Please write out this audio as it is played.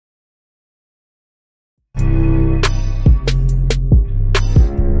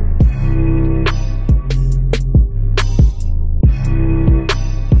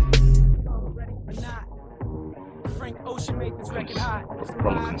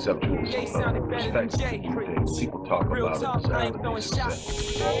conceptual perspective to view things. People talk about it as allegory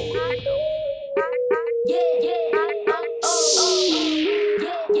success.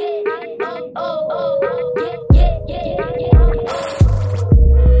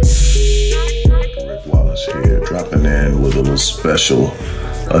 Wallace here, dropping in with a little special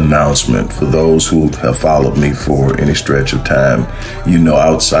announcement for those who have followed me for any stretch of time. You know,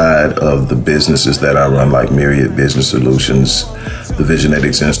 outside of the businesses that I run, like Myriad Business Solutions, the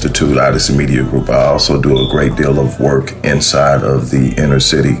Visionetics Institute, Odyssey Media Group, I also do a great deal of work inside of the inner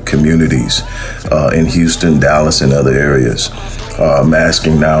city communities in Houston, Dallas, and other areas. I'm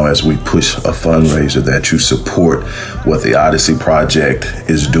asking now, as we push a fundraiser, that you support what the Odyssey Project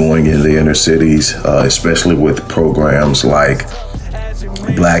is doing in the inner cities, especially with programs like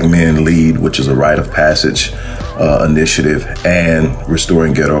Black Men Lead, which is a rite of passage initiative, and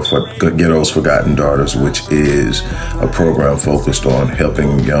Restoring Ghetto's Forgotten Daughters, which is a program focused on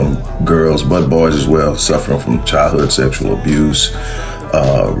helping young girls, but boys as well, suffering from childhood sexual abuse,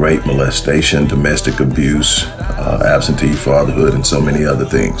 rape, molestation, domestic abuse, absentee fatherhood, and so many other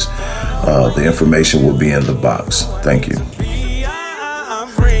things. The information will be in the box. Thank you.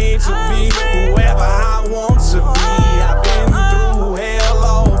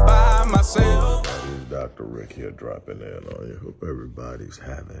 Dr. Rick here, dropping in on you. Hope everybody's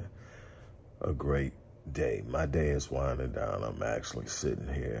having a great day. My day is winding down. I'm actually sitting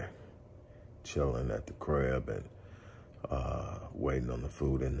here chilling at the crib and waiting on the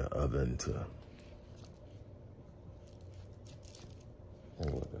food in the oven to I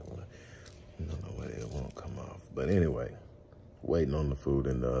don't know whether it won't come off, but anyway, waiting on the food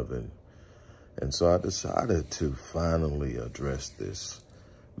in the oven. And so I decided to finally address this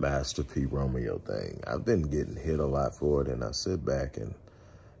Master P Romeo thing. I've been getting hit a lot for it, and I sit back and,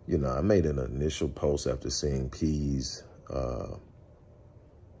 you know, I made an initial post after seeing P's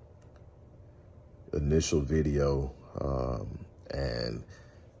initial video, and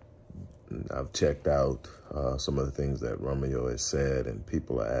I've checked out some of the things that Romeo has said, and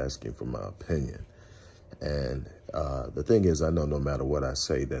people are asking for my opinion. And the thing is, I know no matter what I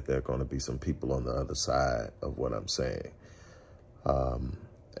say that there are going to be some people on the other side of what I'm saying.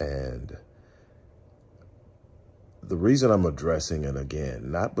 And the reason I'm addressing it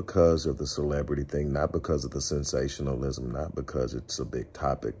again, not because of the celebrity thing, not because of the sensationalism, not because it's a big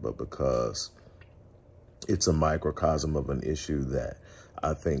topic, but because it's a microcosm of an issue that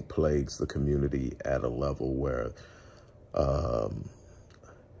I think plagues the community at a level where a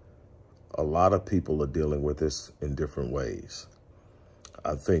lot of people are dealing with this in different ways.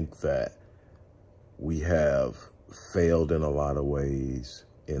 I think that we have failed in a lot of ways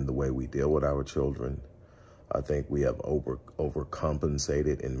in the way we deal with our children. I think we have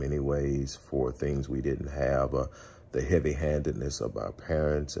overcompensated in many ways for things we didn't have, the heavy-handedness of our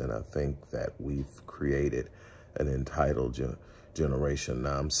parents, and I think that we've created an entitled generation.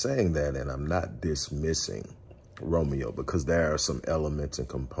 Now, I'm saying that, and I'm not dismissing Romeo, because there are some elements and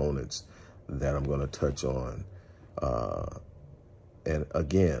components that I'm going to touch on. And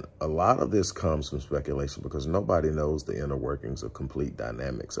again, a lot of this comes from speculation because nobody knows the inner workings of complete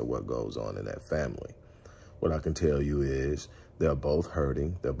dynamics of what goes on in that family. What I can tell you is they're both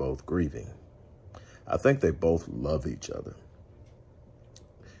hurting, they're both grieving. I think they both love each other.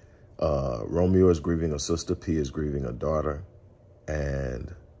 Romeo is grieving a sister, P is grieving a daughter,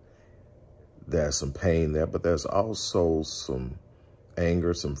 and there's some pain there, but there's also some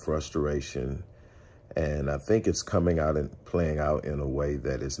anger, some frustration, and I think it's coming out and playing out in a way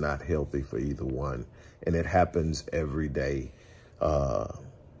that is not healthy for either one. And it happens every day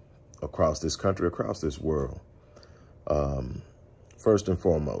across this country, across this world. First and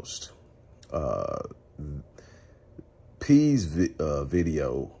foremost, P's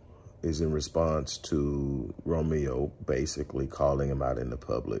video is in response to Romeo basically calling him out in the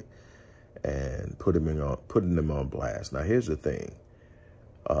public and putting him on blast. Now, here's the thing.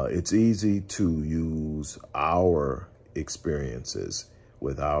 It's easy to use our experiences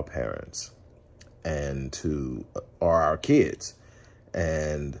with our parents or our kids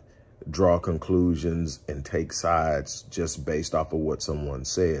and draw conclusions and take sides just based off of what someone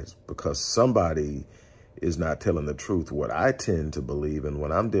says, because somebody is not telling the truth. What I tend to believe, and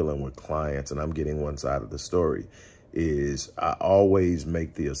when I'm dealing with clients and I'm getting one side of the story, is I always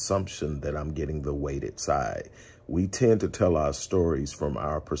make the assumption that I'm getting the weighted side. We tend to tell our stories from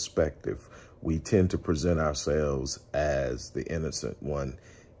our perspective. We tend to present ourselves as the innocent one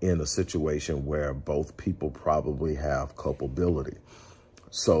in a situation where both people probably have culpability.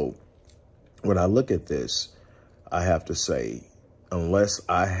 So when I look at this, I have to say, unless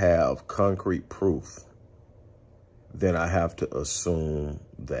I have concrete proof then I have to assume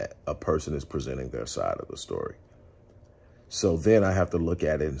that a person is presenting their side of the story. So then I have to look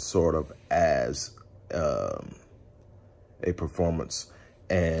at it sort of as a performance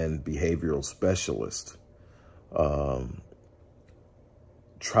and behavioral specialist.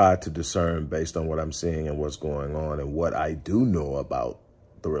 Try to discern based on what I'm seeing and what's going on and what I do know about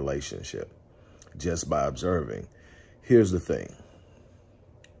the relationship just by observing. Here's the thing.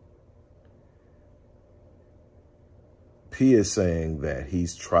 P is saying that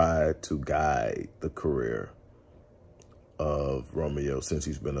he's tried to guide the career of Romeo since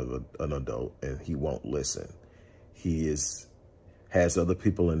he's been an adult, and he won't listen. He has other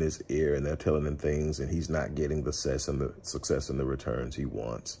people in his ear, and they're telling him things, and he's not getting the success and the returns he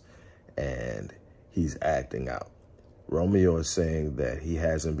wants, and he's acting out. Romeo is saying that he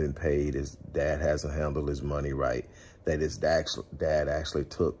hasn't been paid, his dad hasn't handled his money right, that his dad actually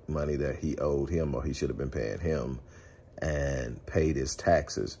took money that he owed him or he should have been paying him and paid his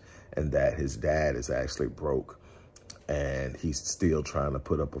taxes, and that his dad is actually broke, and he's still trying to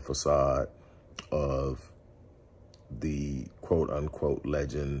put up a facade of the quote-unquote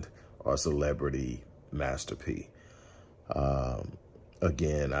legend or celebrity Master P.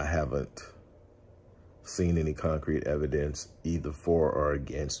 Again, I haven't seen any concrete evidence either for or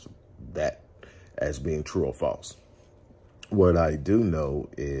against that as being true or false. What I do know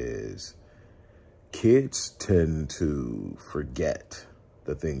is kids tend to forget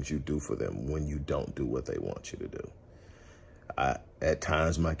the things you do for them when you don't do what they want you to do. At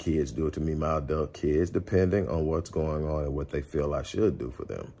times, my kids do it to me, my adult kids, depending on what's going on and what they feel I should do for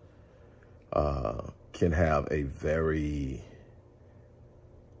them, can have a very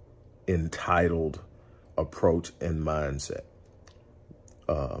entitled approach and mindset.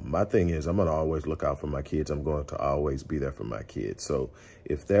 My thing is, I'm going to always look out for my kids. I'm going to always be there for my kids. So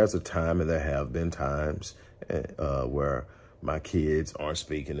if there's a time, and there have been times where my kids aren't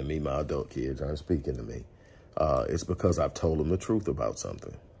speaking to me, my adult kids aren't speaking to me, it's because I've told them the truth about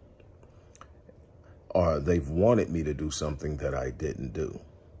something, or they've wanted me to do something that I didn't do.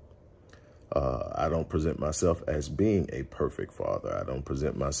 I don't present myself as being a perfect father. I don't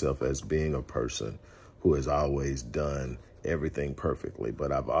present myself as being a person who has always done everything perfectly,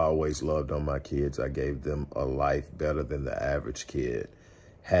 but I've always loved on my kids. I gave them a life better than the average kid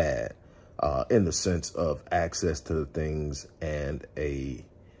had, in the sense of access to the things and a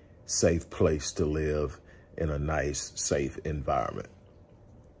safe place to live in a nice, safe environment.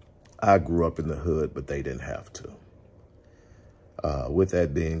 I grew up in the hood, but they didn't have to. With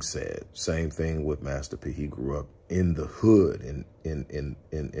that being said, same thing with Master P. He grew up in the hood in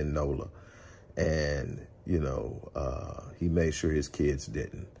NOLA, and you know, he made sure his kids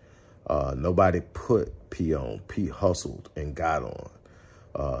didn't. Nobody put P on. P hustled and got on.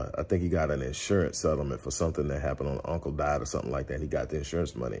 I think he got an insurance settlement for something that happened when Uncle died or something like that. He got the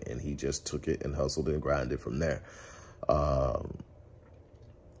insurance money, and he just took it and hustled and grinded from there.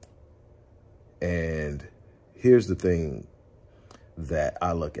 And here's the thing that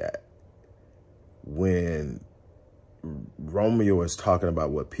I look at. When Romeo is talking about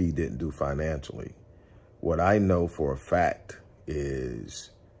what P didn't do financially, what I know for a fact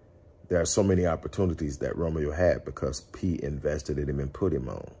is there are so many opportunities that Romeo had because P invested in him and put him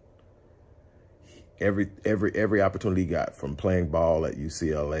on. Every opportunity he got, from playing ball at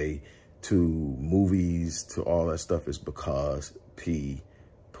UCLA to movies to all that stuff, is because P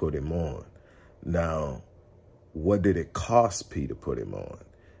put him on. Now, what did it cost P to put him on?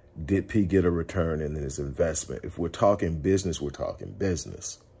 Did P get a return in his investment? If we're talking business, we're talking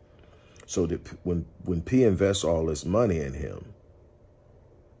business. So when P invests all this money in him,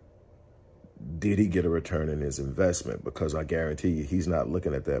 did he get a return in his investment? Because I guarantee you, he's not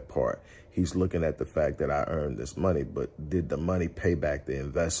looking at that part. He's looking at the fact that I earned this money, but did the money pay back the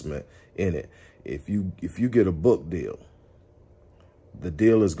investment in it? If you get a book deal, the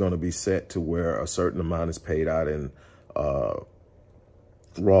deal is going to be set to where a certain amount is paid out in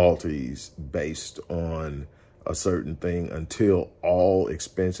royalties based on a certain thing until all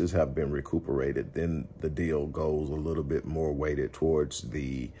expenses have been recuperated. Then the deal goes a little bit more weighted towards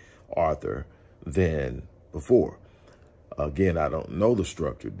the author than before. Again, I don't know the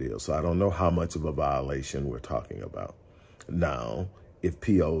structured deal, so I don't know how much of a violation we're talking about. Now, if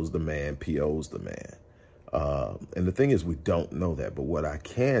P owes the man, P owes the man. And the thing is, we don't know that. But what I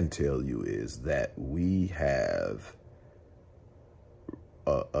can tell you is that we have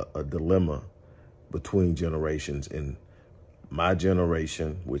a dilemma between generations. In my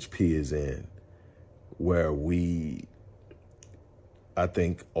generation, which P is in, where we, I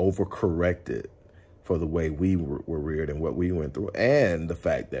think, overcorrected for the way we were reared and what we went through, and the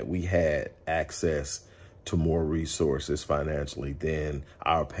fact that we had access to more resources financially than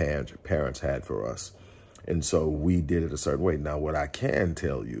our parents had for us. And so we did it a certain way. Now, what I can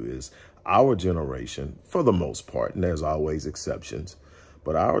tell you is our generation, for the most part, and there's always exceptions,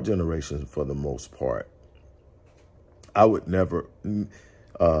 but our generation, for the most part, I would never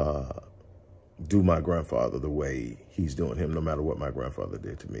do my grandfather the way he's doing him, no matter what my grandfather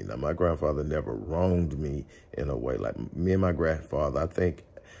did to me. Now, my grandfather never wronged me in a way. Like me and my grandfather, I think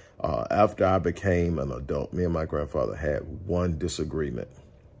after I became an adult, me and my grandfather had one disagreement.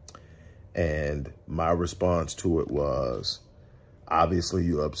 And my response to it was, obviously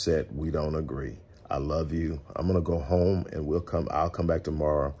you're upset. We don't agree. I love you. I'm going to go home and I'll come back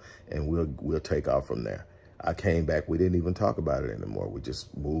tomorrow and we'll take off from there. I came back. We didn't even talk about it anymore. We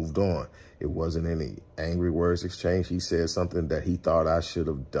just moved on. It wasn't any angry words exchanged. He said something that he thought I should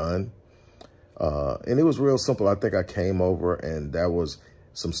have done. And it was real simple. I think I came over and there was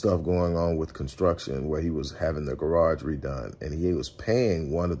some stuff going on with construction where he was having the garage redone. And he was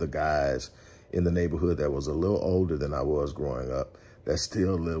paying one of the guys in the neighborhood that was a little older than I was growing up, that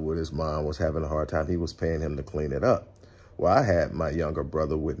still lived with his mom, was having a hard time. He was paying him to clean it up. Well, I had my younger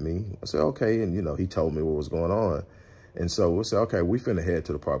brother with me. I said, okay. And, you know, he told me what was going on. And so we said, okay, we finna head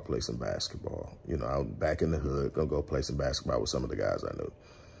to the park, play some basketball. You know, I'm back in the hood, gonna go play some basketball with some of the guys I knew.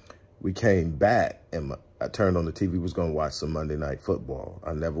 We came back and I turned on the TV, was gonna watch some Monday Night Football.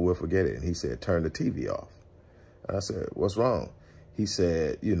 I never will forget it. And he said, turn the TV off. And I said, what's wrong? He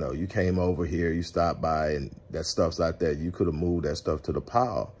said, you know, you came over here, you stopped by and that stuff's out there. You could have moved that stuff to the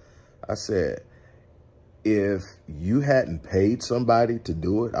pile. I said, if you hadn't paid somebody to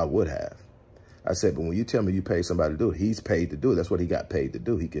do it, I would have. I said, but when you tell me you paid somebody to do it, he's paid to do it. That's what he got paid to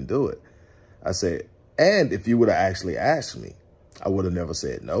do. He can do it. I said, and if you would have actually asked me, I would have never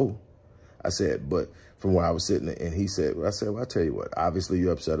said no. I said, but from where I was sitting, and he said, well, I said, well, I tell you what, obviously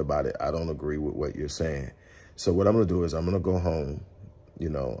you're upset about it. I don't agree with what you're saying. So what I'm going to do is I'm going to go home. You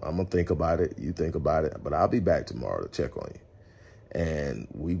know, I'm going to think about it. You think about it, but I'll be back tomorrow to check on you. And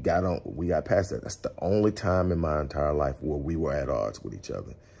we got past that. That's the only time in my entire life where we were at odds with each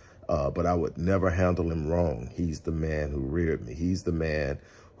other. But I would never handle him wrong. He's the man who reared me. He's the man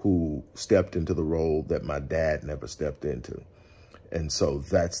who stepped into the role that my dad never stepped into. And so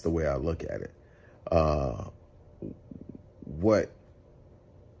that's the way I look at it. What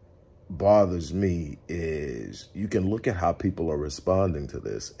bothers me is you can look at how people are responding to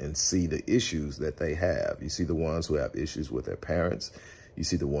this and see the issues that they have. You see the ones who have issues with their parents. You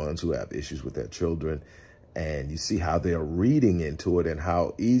see the ones who have issues with their children. And you see how they're reading into it and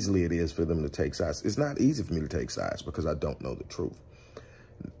how easily it is for them to take sides. It's not easy for me to take sides because I don't know the truth.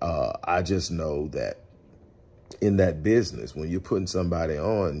 I just know that in that business, when you're putting somebody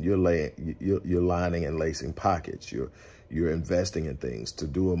on, you're lining and lacing pockets. You're investing in things. To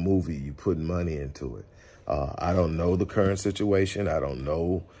do a movie, you put money into it. I don't know the current situation. I don't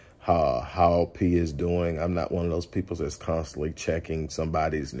know how P is doing. I'm not one of those people that's constantly checking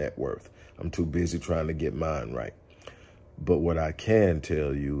somebody's net worth. I'm too busy trying to get mine right. But what I can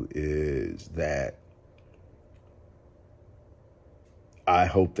tell you is that I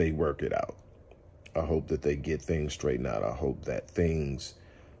hope they work it out. I hope that they get things straightened out. I hope that things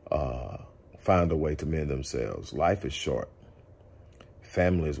find a way to mend themselves. Life is short.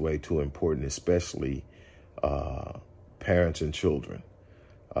 Family is way too important, especially parents and children.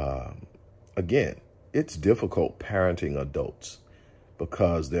 Again, it's difficult parenting adults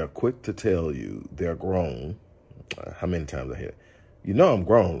because they're quick to tell you they're grown. How many times I hear, you know I'm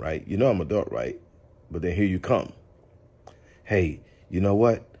grown, right? You know I'm adult, right? But then here you come. Hey, you know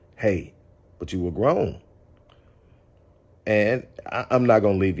what? Hey, but you were grown. And I'm not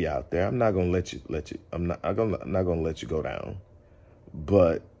going to leave you out there. I'm not going to let you, I'm not going to let you go down.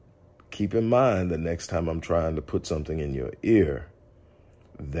 But keep in mind the next time I'm trying to put something in your ear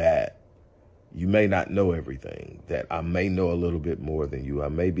that you may not know everything, that I may know a little bit more than you. I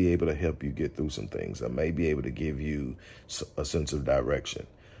may be able to help you get through some things. I may be able to give you a sense of direction.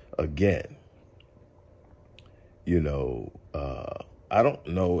 Again, you know, I don't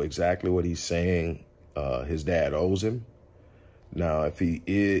know exactly what he's saying his dad owes him. Now, if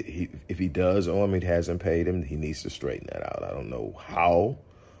he does owe him, he hasn't paid him, he needs to straighten that out. I don't know how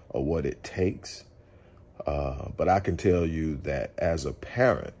or what it takes, but I can tell you that as a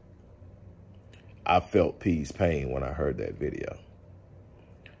parent, I felt P's pain when I heard that video.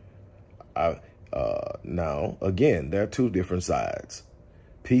 Now, again, there are two different sides.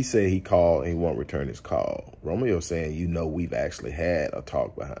 P said he called and he won't return his call. Romeo saying, you know, we've actually had a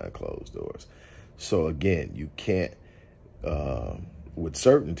talk behind closed doors. So again, you can't, with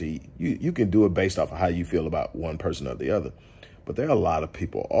certainty, you can do it based off of how you feel about one person or the other. But there are a lot of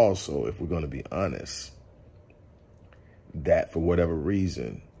people also, if we're going to be honest, that, for whatever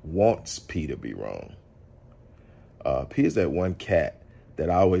reason, wants P to be wrong. P is that one cat that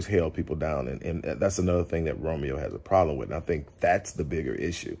always held people down. And that's another thing that Romeo has a problem with. And I think that's the bigger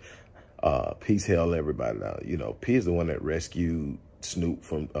issue. P's held everybody down. You know, P is the one that rescued Snoop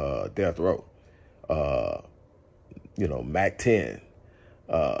from death row. You know, Mac 10.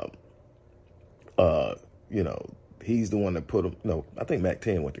 You know, he's the one that put him. No, I think Mac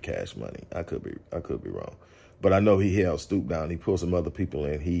 10 went to Cash Money. I could be wrong. But I know he held Snoop down. He pulled some other people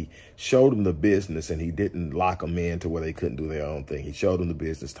in. He showed them the business, and he didn't lock them in to where they couldn't do their own thing. He showed them the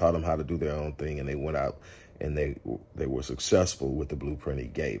business, taught them how to do their own thing, and they went out and they were successful with the blueprint he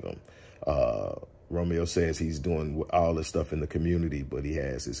gave them. Romeo says he's doing all this stuff in the community, but he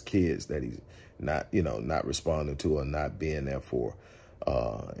has his kids that he's not, you know, not responding to or not being there for.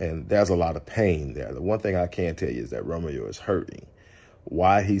 And there's a lot of pain there. The one thing I can tell you is that Romeo is hurting.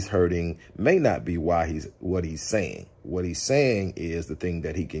 Why he's hurting may not be what he's saying. What he's saying is the thing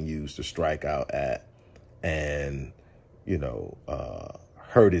that he can use to strike out at and, you know,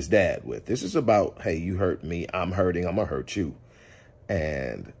 hurt his dad with. This is about, hey, you hurt me, I'm hurting, I'm gonna hurt you.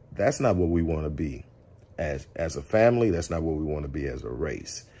 And that's not what we want to be as a family. That's not what we want to be as a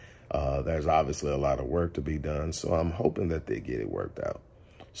race. There's obviously a lot of work to be done, so I'm hoping that they get it worked out.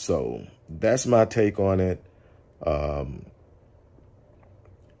 So that's my take on it.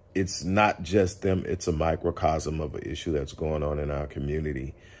 It's not just them. It's a microcosm of an issue that's going on in our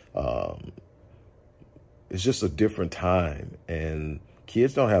community. It's just a different time, and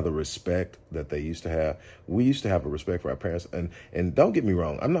kids don't have the respect that they used to have. We used to have a respect for our parents. And don't get me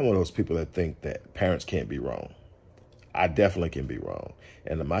wrong, I'm not one of those people that think that parents can't be wrong. I definitely can be wrong.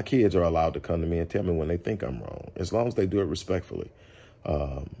 And my kids are allowed to come to me and tell me when they think I'm wrong, as long as they do it respectfully.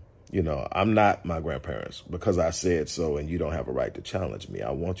 You know, I'm not my grandparents because I said so, and you don't have a right to challenge me.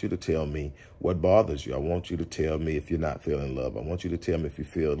 I want you to tell me what bothers you. I want you to tell me if you're not feeling love. I want you to tell me if you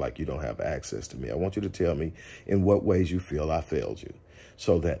feel like you don't have access to me. I want you to tell me in what ways you feel I failed you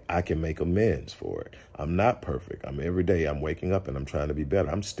so that I can make amends for it. I'm not perfect. Every day I'm waking up and I'm trying to be better.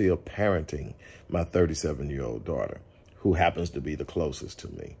 I'm still parenting my 37-year-old daughter, who happens to be the closest to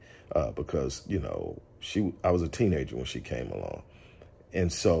me because, you know, I was a teenager when she came along. And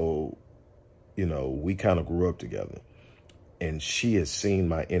so, you know, we kind of grew up together. And she has seen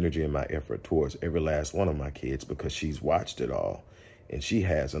my energy and my effort towards every last one of my kids because she's watched it all. And she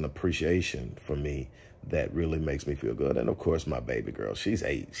has an appreciation for me that really makes me feel good. And, of course, my baby girl, she's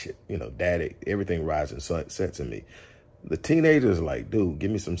 8. You know, daddy, everything rises and sets in me. The teenagers are like, dude, give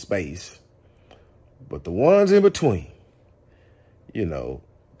me some space. But the ones in between, you know,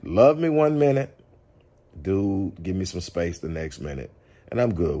 love me 1 minute, dude, give me some space the next minute. And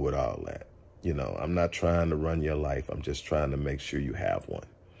I'm good with all that. You know, I'm not trying to run your life. I'm just trying to make sure you have one.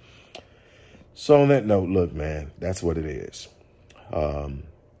 So on that note, look, man, that's what it is.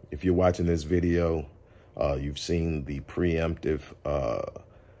 If you're watching this video, you've seen the preemptive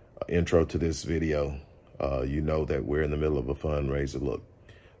intro to this video. You know that we're in the middle of a fundraiser. Look,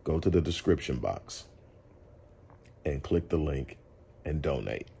 go to the description box and click the link and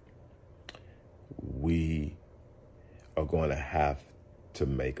donate. We are going to have to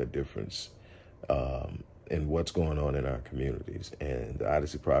make a difference in what's going on in our communities. And the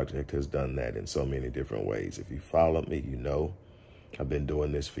Odyssey Project has done that in so many different ways. If you follow me, you know I've been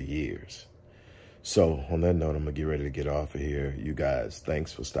doing this for years. So on that note, I'm going to get ready to get off of here. You guys,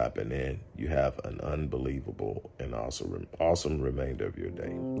 thanks for stopping in. You have an unbelievable and awesome remainder of your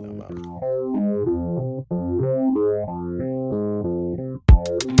day. I'm out.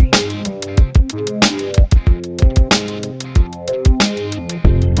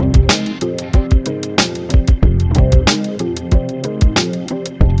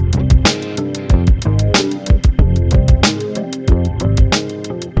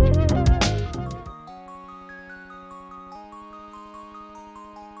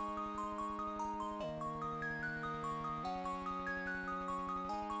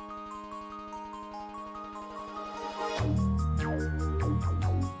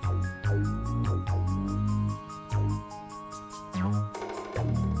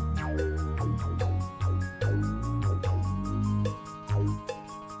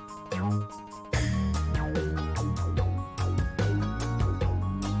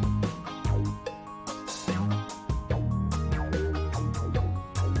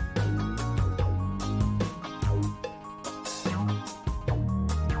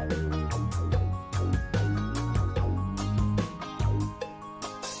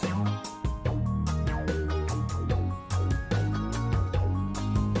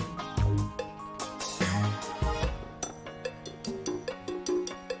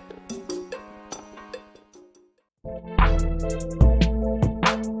 you.